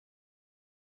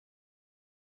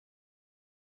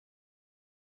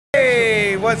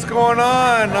what's going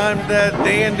on? I'm the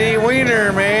Dandy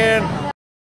Wiener, man.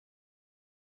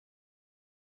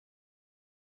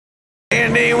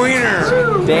 Dandy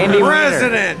Wiener. Dandy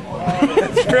President.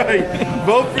 That's right.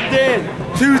 Vote for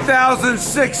Dan.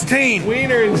 2016.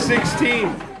 Wiener in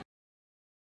 16.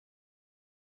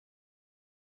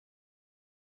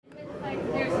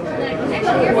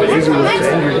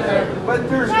 But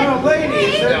there's no lady,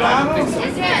 is there, Donald?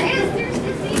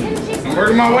 I'm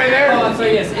working my way there. Oh, so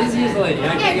yes, Izzy is the lady.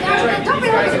 I can't get back.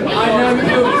 I never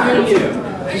knew it was you.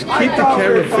 Just keep the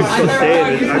camera fixed on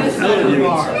David. I'm telling you.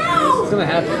 It's gonna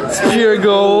happen. It's pure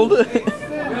gold.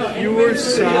 You were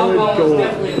solid gold.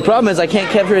 The problem is I can't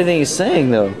capture anything he's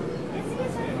saying though.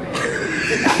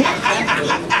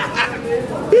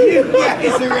 You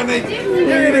guys are gonna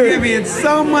get me in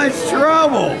so much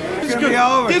trouble. It's gonna be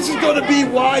over. This is going to be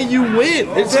why you win.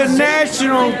 It's a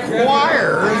national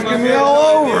choir. It's gonna be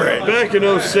all over it. Back in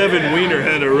 07, Wiener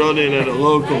had a run-in at a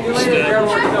local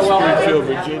establishment in Springfield,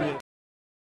 Virginia.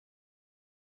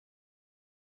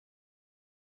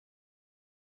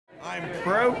 I'm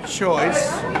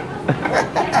pro-choice.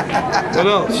 What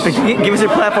else? Give us your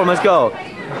platform. Let's go.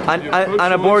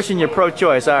 On abortion, you're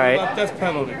pro-choice. All right. About death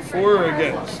penalty, for or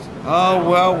against? Oh,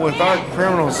 well, with our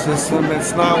criminal system,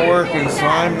 it's not working, so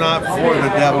I'm not for the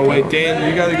devil. Wait, Dan,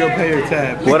 you got to go pay your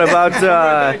tab. What about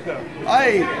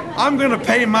Hey, I'm gonna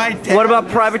pay my tax. what about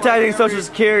privatizing Social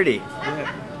Security?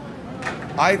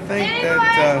 I think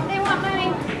that, They want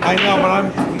money. I know, but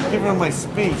I'm giving him my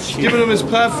speech. Giving him his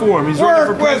platform. He's running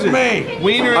for Work with president. me.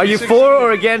 Wiener. Are you for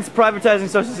or against privatizing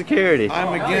Social Security?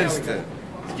 I'm against it.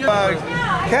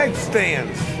 Keg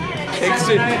stands. That's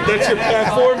your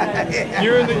platform.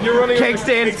 You're running. Cake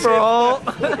stands for all.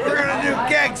 We're gonna do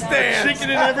keg stands.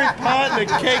 Chicken in every pot and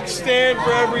a cake stand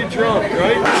for every drunk,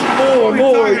 right?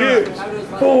 More years.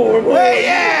 4 more. Hey,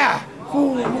 yeah!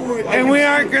 And we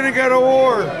aren't gonna go to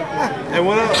war. And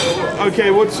what else? Okay,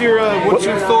 what's your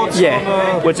thoughts on?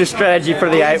 Yeah. What's your strategy for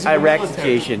the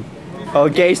Iraqification? Oh,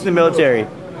 gays in the military.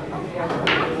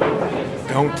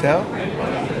 Don't tell.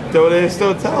 Don't ask,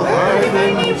 don't tell. All right,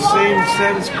 then same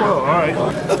status quo. All right.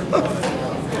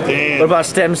 Damn. What about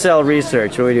stem cell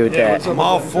research? What do we do with that? I'm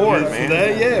all for it, man.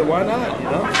 Yeah, why not? You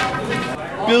know?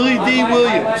 Billy D.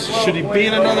 Williams. Should he be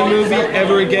in another movie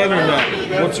ever again or not?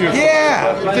 What's your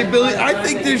Yeah. I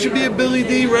think there should be a Billy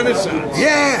D. Renaissance.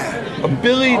 Yeah. A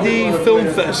Billy D. Film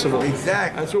Festival.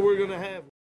 Exactly. That's what we're gonna have.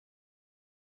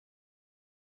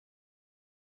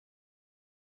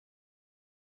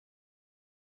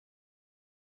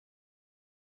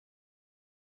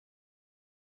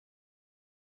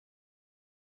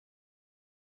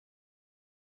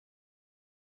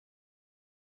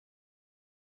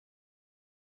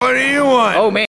 What do you want? Oh man.